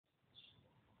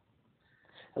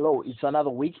Hello, it's another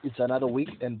week,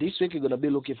 and this week you're going to be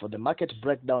looking for the market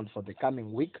breakdown for the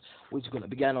coming week, which is going to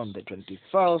begin on the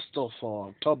 21st of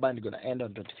October and going to end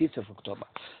on the 25th of October.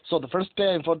 So the first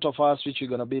pair in front of us, which we're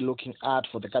going to be looking at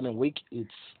for the coming week, it's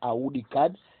AUD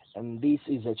card, and this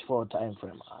is H4 time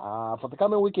frame. For the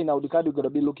coming week in AUD card, we're going to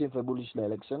be looking for bullish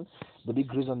direction. The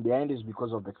big reason behind is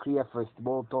because of the clear first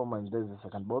bottom and there's the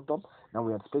second bottom. Now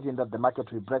we are expecting that the market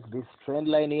will break this trend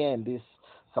line here and this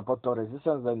support or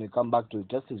resistance. Then we come back to the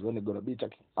test is when we're going to be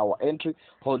taking our entry,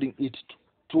 holding it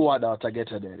toward our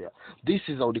targeted area. This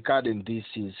is AUD card and this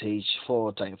is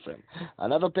H4 time frame.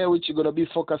 Another pair which you're going to be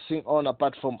focusing on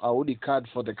apart from AUD card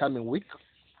for the coming week.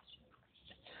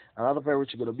 Another pair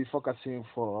which you're going to be focusing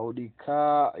for AUD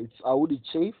card, it's AUD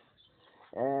chafe.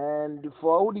 And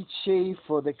for AUD chafe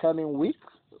for the coming week,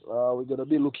 we're going to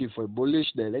be looking for a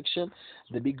bullish direction.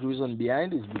 The big reason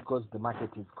behind is because the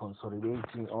market is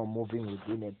consolidating or moving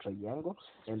within a triangle,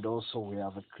 and also we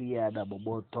have a clear double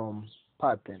bottom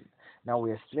pattern. Now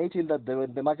we are estimating that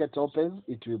when the market opens,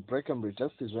 it will break and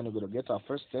retest is when we're going to get our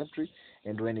first entry,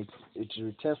 and when it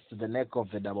retests the neck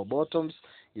of the double bottoms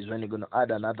is when you're going to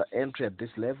add another entry at this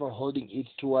level, holding it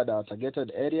toward our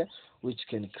targeted area, which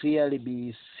can clearly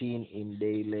be seen in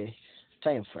daily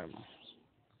time frame.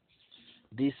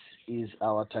 This is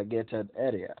our targeted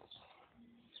area.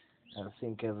 I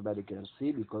think everybody can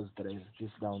see because there is this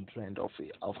downtrend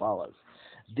of ours.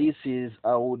 This is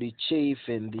AUD chafe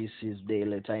and this is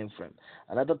daily time frame.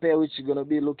 Another pair which you're going to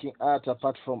be looking at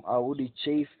apart from AUD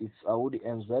chafe, it's AUD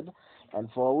NZ. And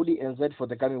for AUD NZ for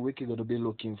the coming week, you're going to be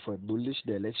looking for a bullish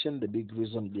direction. The big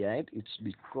reason behind it's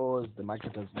because the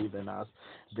market has given us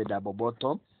the double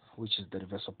bottom, which is the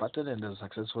reversal pattern, and has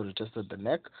successfully retested the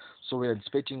neck. So we're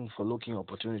expecting for looking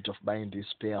opportunity of buying this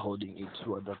pair, holding it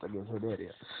toward that targeted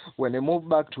area. When I move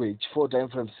back to H4 time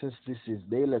frame, since this is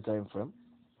daily time frame,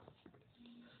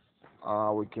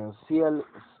 we can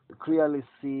clearly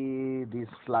see this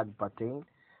flag pattern,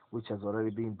 which has already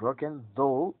been broken,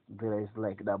 though there is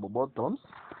like double bottoms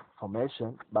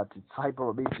formation, but it's high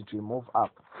probability to move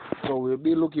up. So we'll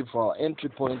be looking for our entry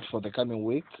point for the coming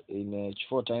week in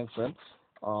H4 time frame.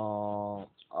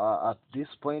 At this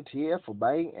point here for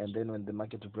buying, and then when the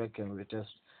market break and retest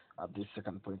at this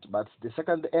second point. But the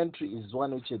second entry is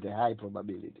one which is the high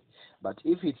probability. But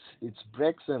if it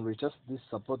breaks and retests this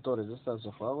support or resistance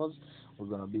of ours, we're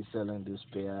gonna be selling this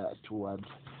pair towards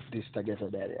this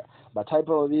targeted area. But high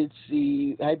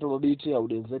probability I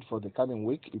would NZ for the coming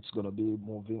week, it's gonna be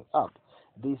moving up.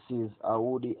 This is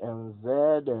AUD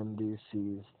NZ and this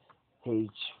is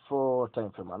H4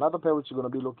 time frame. Another pair which you're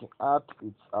going to be looking at,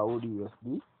 it's AUD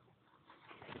USD.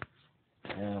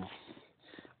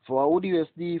 For AUD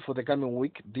USD for the coming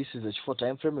week, this is H4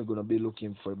 time frame. We're going to be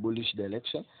looking for a bullish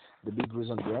direction. The big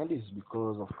reason behind is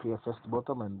because of clear first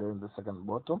bottom and then the second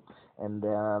bottom, and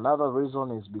another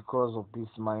reason is because of these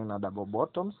minor double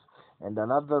bottoms, and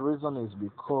another reason is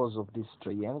because of this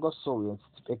triangle. So we're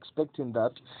expecting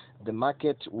that the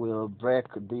market will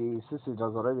break this. Since it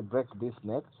has already break this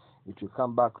neck, it will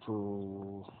come back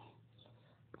to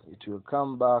retest. It will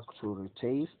come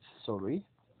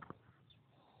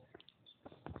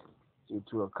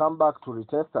back to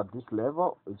retest at this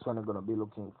level. It's when we're going to be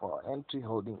looking for entry,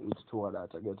 holding it toward our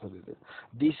targeted area.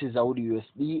 This is AUD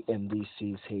USD and this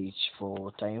is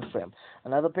H4 time frame.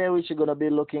 Another pair which you're going to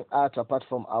be looking at apart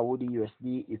from AUD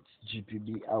USD, it's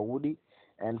GBP AUD.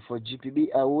 And for GBP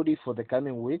AUD for the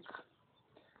coming week,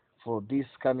 for this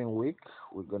coming week,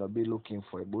 we're going to be looking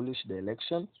for a bullish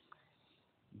direction.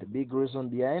 The big reason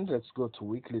behind, let's go to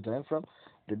weekly time frame.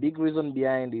 The big reason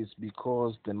behind is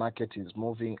because the market is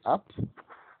moving up,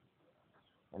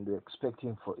 and we're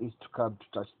expecting for it to come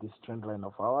to touch this trend line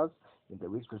of ours in the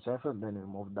weekly time frame, then we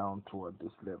move down toward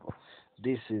this level.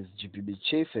 This is GBP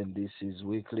chafe and this is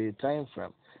weekly time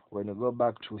frame. When you go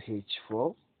back to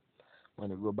H4,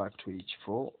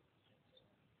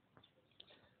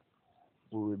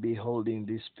 we will be holding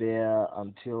this pair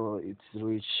until it's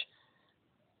reached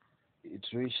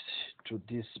to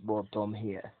this bottom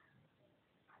here.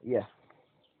 Yeah,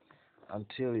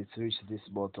 until it's reached this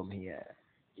bottom here.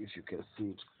 If you can see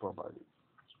it properly,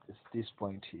 it's this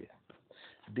point here.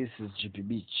 This is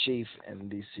GBP chafe and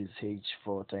this is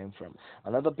H4 time frame.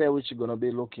 Another pair which you're gonna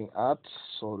be looking at,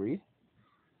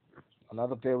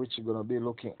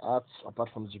 apart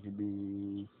from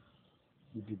GBP,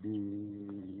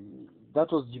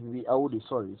 that was GBP AUD,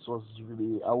 sorry, it was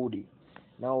GBP AUD.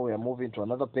 Now we are moving to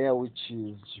another pair which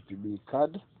is GBP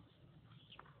card.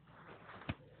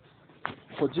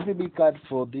 For GBP card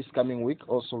for this coming week,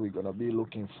 also we're gonna be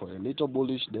looking for a little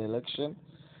bullish direction.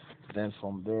 Then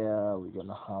from there we're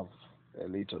gonna have a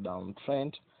little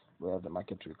downtrend. where the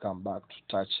market will come back to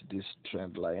touch this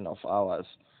trend line of ours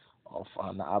of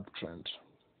an uptrend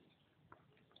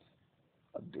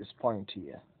at this point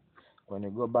here. When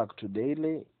you go back to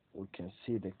daily, we can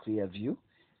see the clear view.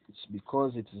 It's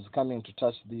because it is coming to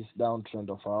touch this downtrend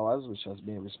of ours, which has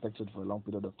been respected for a long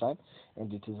period of time,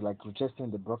 and it is like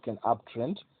retesting the broken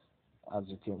uptrend, as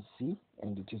you can see,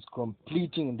 and it is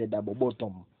completing the double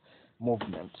bottom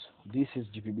movement. This is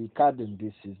GBP card and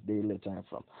this is daily time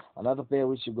frame. Another pair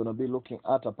which you're going to be looking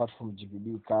at apart from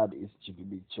GBP card is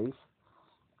GBP chafe.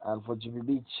 And for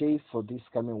GBP chafe for this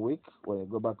coming week, when you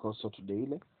go back also to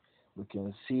daily, we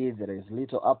can see there is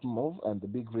little up move, and the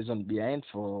big reason behind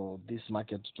for this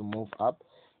market to move up,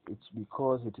 it's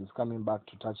because it is coming back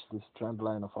to touch this trend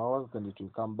line of ours, then it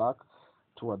will come back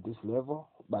toward this level,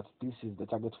 but this is the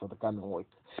target for the coming week,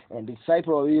 and it's high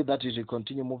probability that it will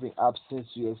continue moving up, since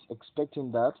we are expecting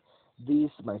that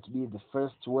this might be the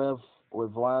first wave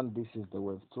 1, this is the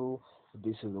wave 2,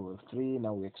 this is the wave 3,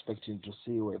 now we're expecting to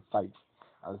see wave 5,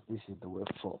 as this is the wave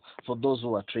 4 for those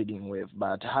who are trading wave,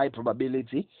 but high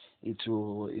probability it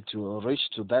will reach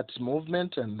to that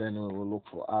movement, and then we will look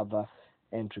for other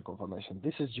entry confirmation.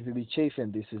 This is GBP chafe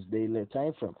and this is daily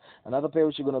time frame. Another pair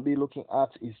which you're going to be looking at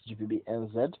is GBP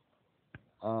NZ,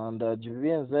 and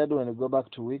GBP NZ, when you go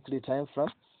back to weekly time frame,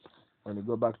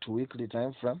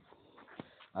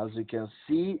 as you can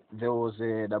see, there was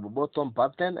a double bottom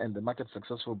pattern and the market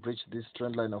successfully breached this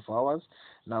trend line of ours.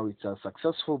 Now it has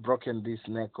successfully broken this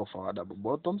neck of our double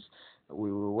bottoms. We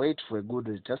will wait for a good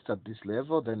retest at this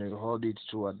level, then we'll hold it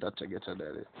toward that targeted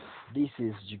area. This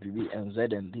is GBP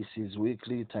NZ and this is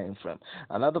weekly time frame.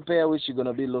 Another pair which you're going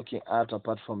to be looking at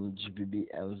apart from GBP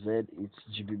NZ, it's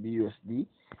GBP USD.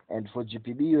 And for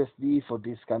GBP USD for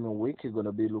this coming week, you're going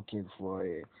to be looking for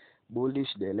a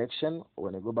bullish direction.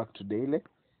 When I go back to daily,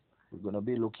 we're going to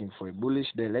be looking for a bullish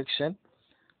direction,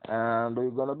 and we're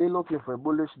going to be looking for a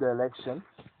bullish direction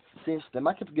since the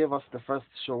market gave us the first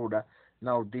shoulder.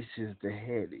 Now this is the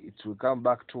head. It will come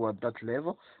back toward that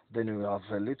level, then we have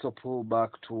a little pullback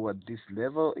toward this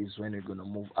level is when we're going to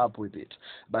move up with it.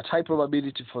 But high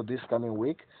probability for this coming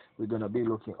week, we're going to be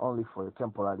looking only for a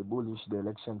temporary bullish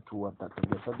direction toward that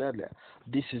area.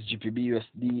 This is GBP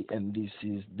USD and this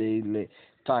is daily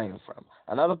time frame.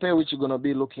 Another pair which you're going to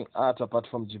be looking at apart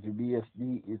from GBP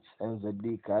USD, it's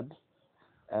NZD card.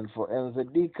 And for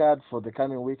NZD card for the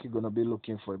coming week, you're going to be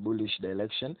looking for a bullish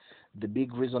direction. The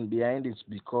big reason behind it's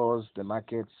because the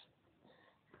market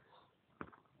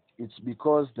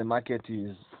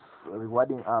is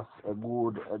rewarding us a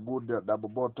good double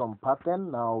bottom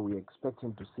pattern. Now we're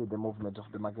expecting to see the movement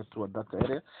of the market toward that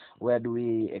area. Where do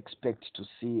we expect to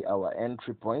see our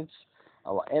entry points?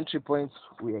 Our entry points,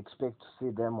 we expect to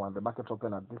see them when the market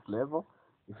open at this level.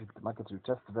 If the market will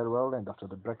test very well, and after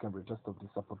the break and retest of the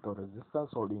support or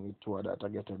resistance, holding it toward a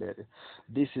targeted area.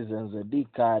 This is NZD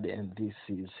card and this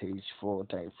is H4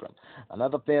 time frame.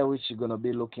 Another pair which you're going to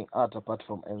be looking at apart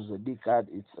from NZD card,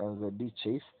 it's NZD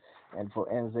chafe. And for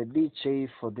NZD chafe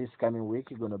for this coming week,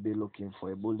 you're going to be looking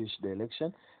for a bullish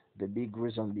direction. The big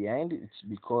reason behind it's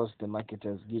because the market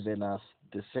has given us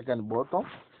the second bottom,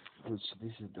 which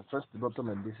this is the first bottom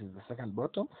and this is the second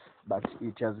bottom, but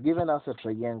it has given us a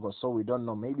triangle, so we don't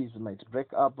know, maybe it might break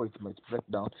up or it might break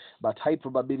down, but high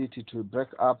probability to break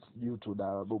up due to the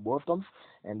double bottoms.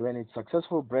 And when it's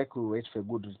successful break, we wait for a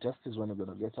good retest is when we're going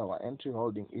to get our entry,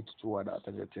 holding it toward our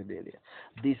targeted area.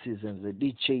 This is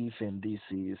NZD chafe and this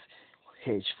is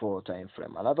H4 time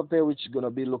frame. Another pair which you're going to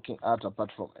be looking at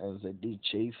apart from NZD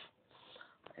chafe,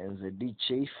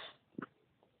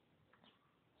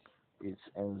 it's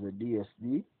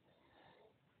NZDSD.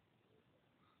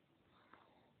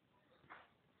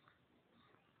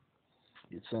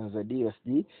 It's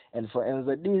NZDSD, and for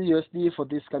NZDUSD for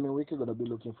this coming week, you're going to be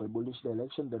looking for a bullish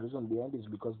direction. The reason behind is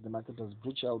because the market has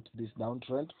breached out this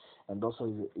downtrend, and also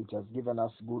it has given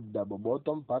us good double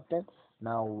bottom pattern.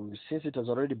 Now, since it has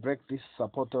already break this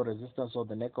support or resistance or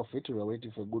the neck of it, we are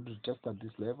waiting for a good retest at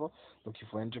this level, looking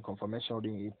for entry confirmation,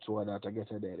 holding it toward our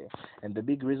targeted area. And the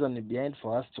big reason behind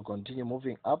for us to continue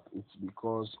moving up, it's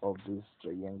because of this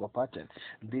triangle pattern.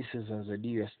 This is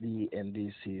NZDUSD and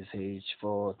this is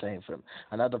H4 time frame.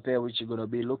 Another pair which you're going to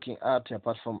be looking at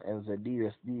apart from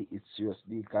NZDUSD, it's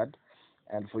USD card.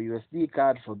 And for USD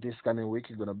card for this coming week,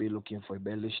 you're going to be looking for a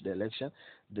bearish direction.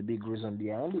 The big reason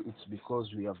behind it, it's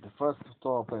because we have the first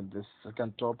top and the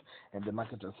second top, and the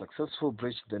market has successfully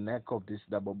breached the neck of this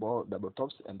double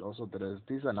tops, and also there is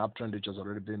this an uptrend which has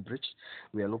already been breached.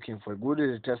 We are looking for a good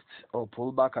retest or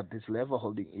pullback at this level,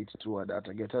 holding it toward that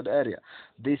targeted area.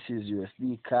 This is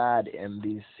USD card and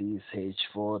this is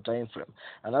H4 time frame.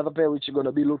 Another pair which you're going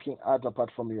to be looking at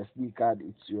apart from USD card,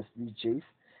 it's USD chafe.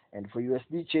 And for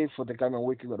USD chain for the coming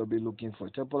week, you're going to be looking for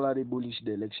temporary bullish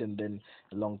direction, then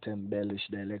long-term bearish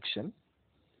direction.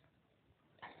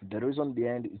 The reason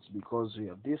behind it's because we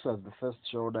have this as the first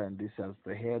shoulder and this as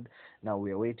the head. Now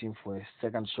we are waiting for a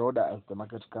second shoulder as the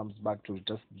market comes back to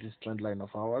retest this trend line of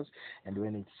ours, and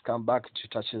when it's come back to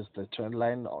touches the trend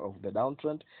line of the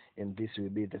downtrend, and this will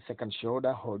be the second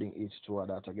shoulder holding it toward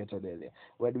our targeted area.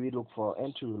 Where do we look for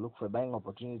entry? We look for a buying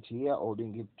opportunity here,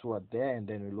 holding it toward there, and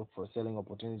then we look for selling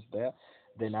opportunities there,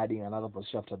 then adding another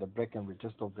position after the break and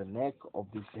retest of the neck of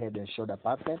this head and shoulder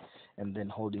pattern, and then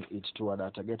holding it toward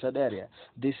our targeted area.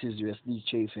 This is USD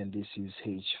chafe and this is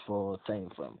H4 time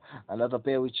frame. Another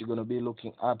pair which you're going to be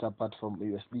looking at apart from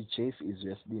USD chafe is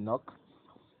USD knock.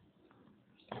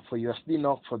 For USD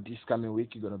knock for this coming week,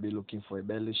 you're going to be looking for a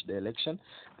bearish direction.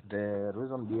 The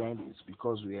reason behind it is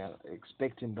because we are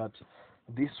expecting that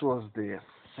this was the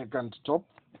second top.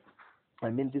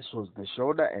 This was the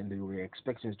shoulder, and we were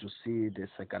expecting to see the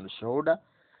second shoulder,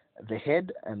 the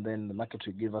head, and then the market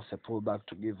will give us a pullback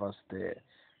to give us the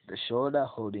shoulder,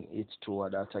 holding it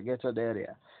toward our targeted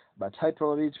area. But high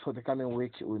probability for the coming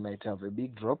week, we might have a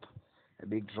big drop,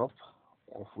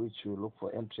 of which we look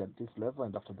for entry at this level,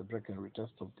 and after the break and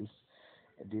retest of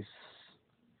this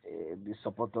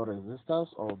support or resistance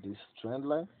or this trend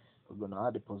line, we're going to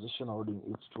add a position holding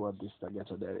it toward this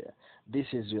targeted area. This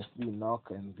is USD knock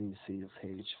and this is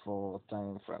H4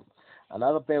 time frame.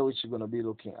 Another pair which you're going to be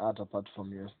looking at apart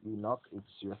from USD knock,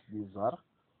 it's USD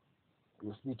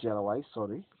TRY,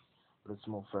 sorry. Let's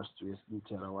move first to USD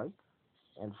TRY.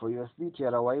 And for USD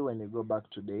TRY, when you go back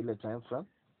to daily time frame,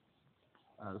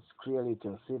 as clearly you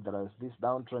can see there is this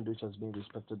downtrend which has been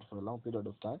respected for a long period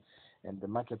of time, and the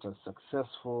market has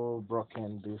successfully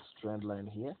broken this trend line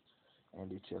here,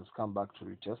 and it has come back to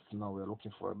retest. Now we're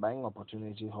looking for a buying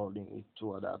opportunity holding it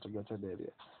toward our targeted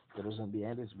area. The reason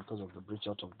behind it is because of the breach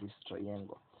out of this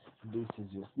triangle. This is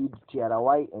USD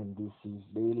TRY and this is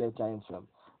daily time frame.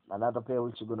 Another pair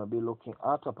which you're going to be looking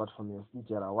at apart from USD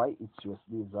TRY, it's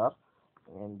USD ZAR.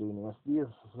 And in USD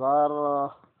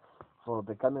ZAR, for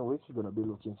the coming week, you're going to be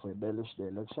looking for a bearish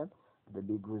direction. The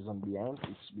big reason behind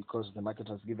is because the market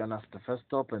has given us the first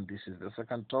top and this is the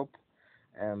second top,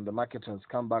 and the market has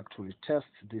come back to retest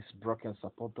this broken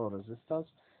support or resistance,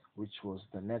 which was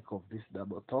the neck of this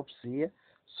double tops here.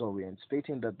 So we're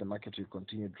anticipating that the market will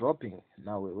continue dropping.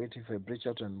 Now we're waiting for a breach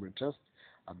out and retest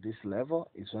at this level.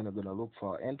 Is when we're going to look for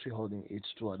our entry holding it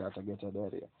toward our targeted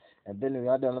area, and then we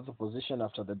add another position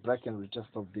after the break and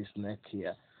retest of this neck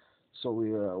here. So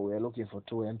we are looking for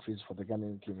two entries for the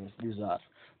coming week. These are,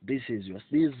 this is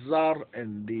USD ZAR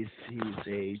and this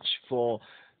is H4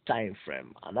 time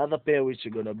frame. Another pair which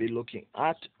you're going to be looking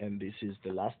at, and this is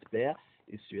the last pair,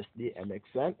 is USD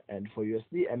MXN. And for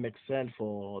USD MXN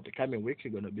for the coming week,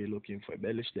 you're going to be looking for a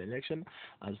bearish direction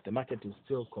as the market is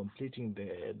still completing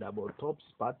the double tops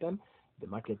pattern. The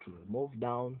market will move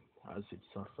down as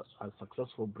it's a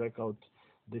successful breakout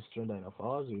this trend line of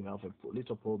ours. We have a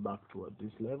little pullback toward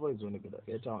this level. Is only going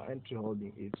to get our entry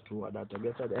holding it toward that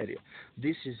targeted area.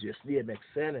 This is USD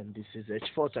MXN and this is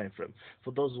H4 time frame.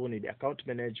 For those who need account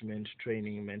management,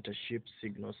 training, mentorship,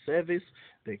 signal service,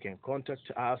 they can contact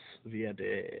us via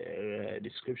the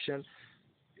description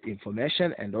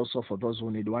information. And also for those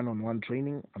who need one-on-one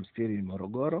training, I'm still in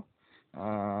Morogoro.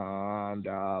 And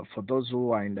for those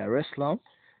who are in Dar es Salaam,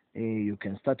 you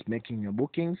can start making your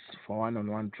bookings for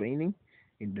one-on-one training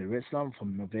in Dar es Salaam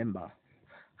from November.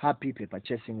 Happy paper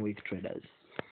chasing week, traders.